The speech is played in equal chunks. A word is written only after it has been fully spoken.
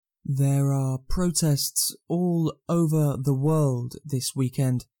There are protests all over the world this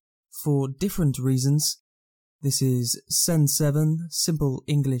weekend for different reasons. This is Sen 7, Simple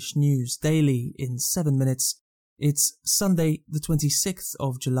English News Daily in 7 minutes. It's Sunday, the 26th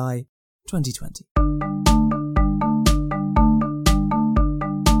of July, 2020.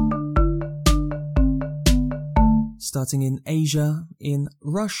 Starting in Asia, in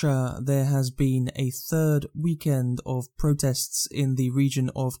Russia, there has been a third weekend of protests in the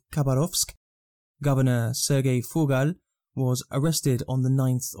region of Khabarovsk. Governor Sergei Furgal was arrested on the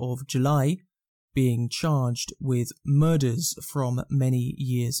 9th of July, being charged with murders from many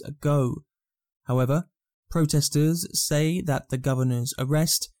years ago. However, protesters say that the governor's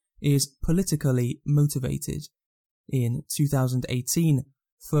arrest is politically motivated. In 2018,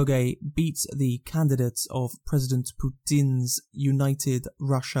 Furgal beat the candidate of President Putin's United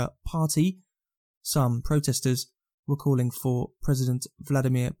Russia Party. Some protesters were calling for President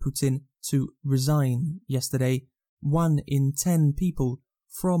Vladimir Putin to resign yesterday. 1 in 10 people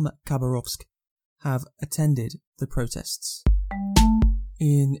from Khabarovsk have attended the protests.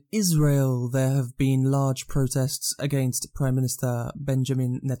 In Israel, there have been large protests against Prime Minister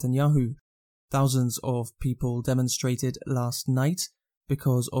Benjamin Netanyahu. Thousands of people demonstrated last night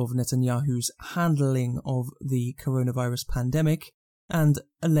because of Netanyahu's handling of the coronavirus pandemic and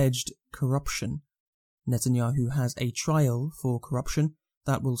alleged corruption. Netanyahu has a trial for corruption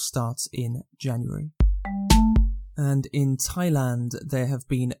that will start in January. And in Thailand, there have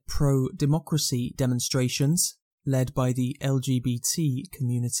been pro-democracy demonstrations led by the LGBT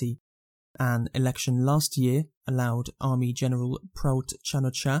community. An election last year allowed Army General Praut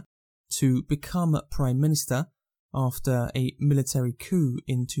Chan-o-cha to become Prime Minister after a military coup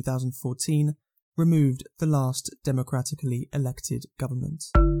in 2014 removed the last democratically elected government.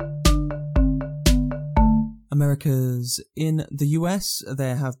 Americas. In the US,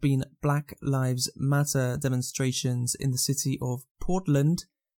 there have been Black Lives Matter demonstrations in the city of Portland.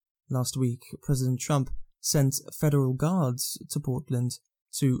 Last week, President Trump sent federal guards to Portland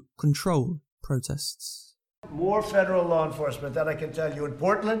to control protests. More federal law enforcement, that I can tell you. In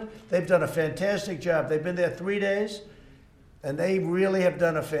Portland, they've done a fantastic job. They've been there 3 days, and they really have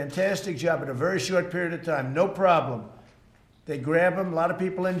done a fantastic job in a very short period of time. No problem. They grab them, a lot of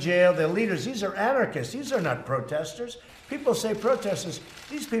people in jail. They're leaders. These are anarchists. These are not protesters. People say protesters.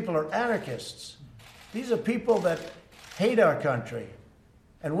 These people are anarchists. These are people that hate our country,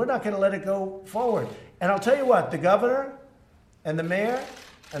 and we're not going to let it go forward. And I'll tell you what, the governor and the mayor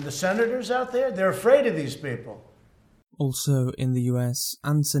and the senators out there, they're afraid of these people. Also in the US,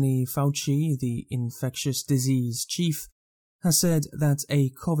 Anthony Fauci, the infectious disease chief, has said that a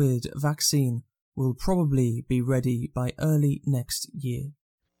COVID vaccine will probably be ready by early next year.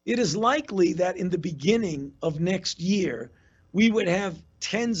 It is likely that in the beginning of next year, we would have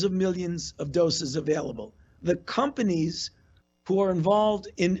tens of millions of doses available. The companies who are involved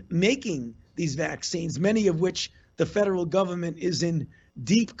in making these vaccines, many of which the federal government is in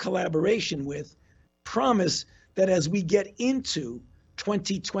deep collaboration with, promise that as we get into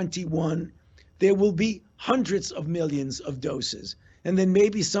 2021, there will be hundreds of millions of doses, and then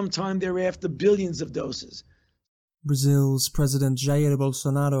maybe sometime thereafter billions of doses. Brazil's President Jair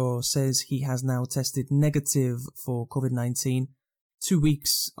Bolsonaro says he has now tested negative for COVID-19 2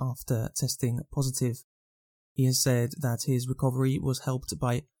 weeks after testing positive. He has said that his recovery was helped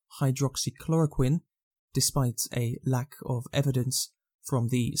by hydroxychloroquine, despite a lack of evidence from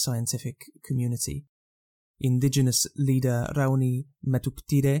the scientific community. Indigenous leader Raoni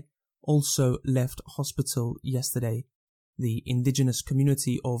Metuktire also left hospital yesterday. The indigenous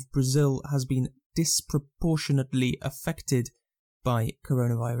community of Brazil has been disproportionately affected by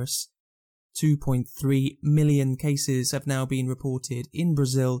coronavirus. 2.3 million cases have now been reported in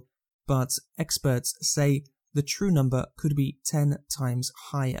Brazil, but experts say the true number could be 10 times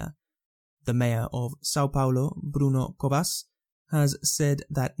higher. The mayor of Sao Paulo, Bruno Covas, has said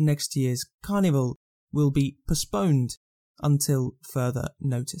that next year's carnival will be postponed until further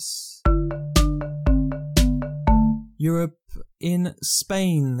notice. Europe. In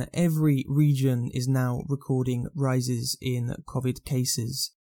Spain, every region is now recording rises in COVID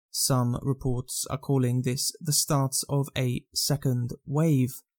cases. Some reports are calling this the start of a second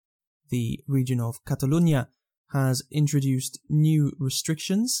wave. The region of Catalonia has introduced new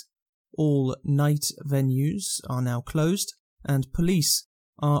restrictions. All night venues are now closed, and police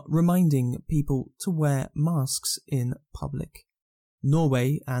are reminding people to wear masks in public.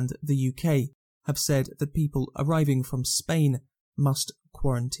 Norway and the UK have said that people arriving from Spain must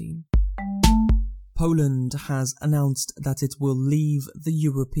quarantine. Poland has announced that it will leave the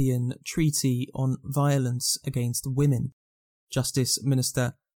European Treaty on Violence Against Women. Justice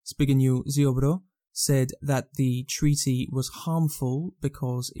Minister Zbigniew Ziobro said that the treaty was harmful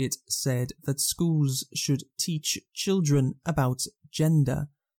because it said that schools should teach children about gender.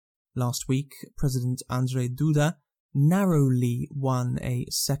 Last week, President Andrzej Duda narrowly won a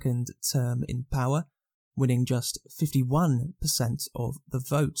second term in power, winning just 51% of the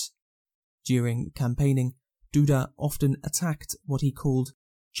vote. During campaigning, Duda often attacked what he called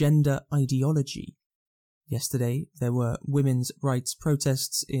gender ideology. Yesterday, there were women's rights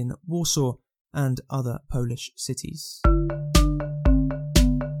protests in Warsaw and other Polish cities.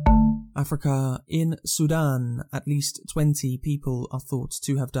 Africa. In Sudan, at least 20 people are thought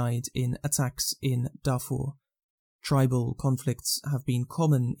to have died in attacks in Darfur. Tribal conflicts have been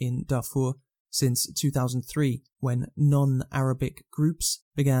common in Darfur since 2003, when non-Arabic groups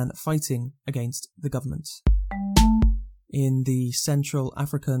began fighting against the government. In the Central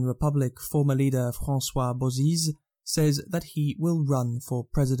African Republic, former leader François Bozizé says that he will run for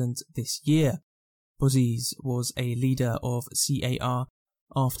president this year. Bozizé was a leader of CAR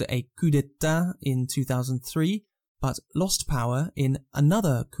after a coup d'etat in 2003, but lost power in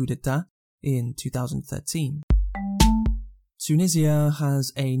another coup d'etat in 2013. Tunisia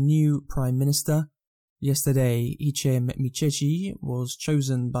has a new prime minister. Yesterday, Hichem Michechi was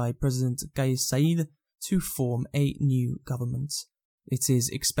chosen by President Kais Saied to form a new government. It is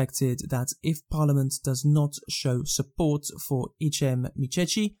expected that if Parliament does not show support for Hichem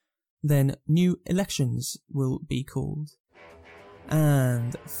Michechi, then new elections will be called.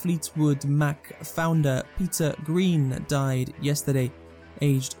 And Fleetwood Mac founder Peter Green died yesterday,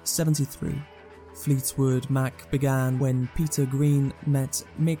 aged 73. Fleetwood Mac began when Peter Green met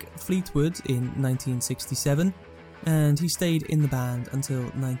Mick Fleetwood in 1967, and he stayed in the band until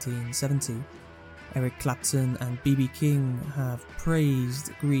 1970. Eric Clapton and B.B. King have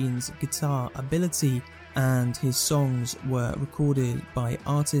praised Green's guitar ability, and his songs were recorded by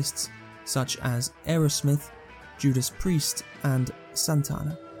artists such as Aerosmith, Judas Priest, and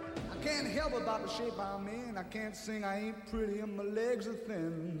Santana. I can't help about the shape I'm in. I can't sing, I ain't pretty, and my legs are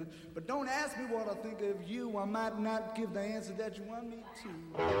thin. But don't ask me what I think of you. I might not give the answer that you want me to.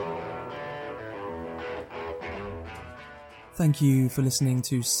 Thank you for listening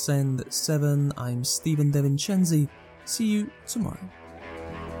to Send 7. I'm Stephen DeVincenzi. See you tomorrow.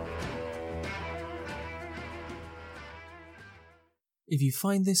 If you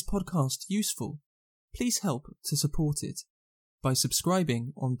find this podcast useful, please help to support it by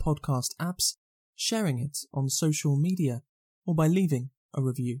subscribing on podcast apps, sharing it on social media, or by leaving a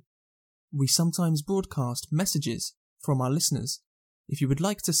review. We sometimes broadcast messages from our listeners. If you would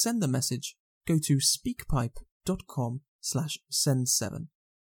like to send a message, go to speakpipe.com/send7.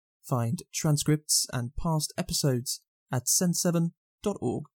 Find transcripts and past episodes at send7.org.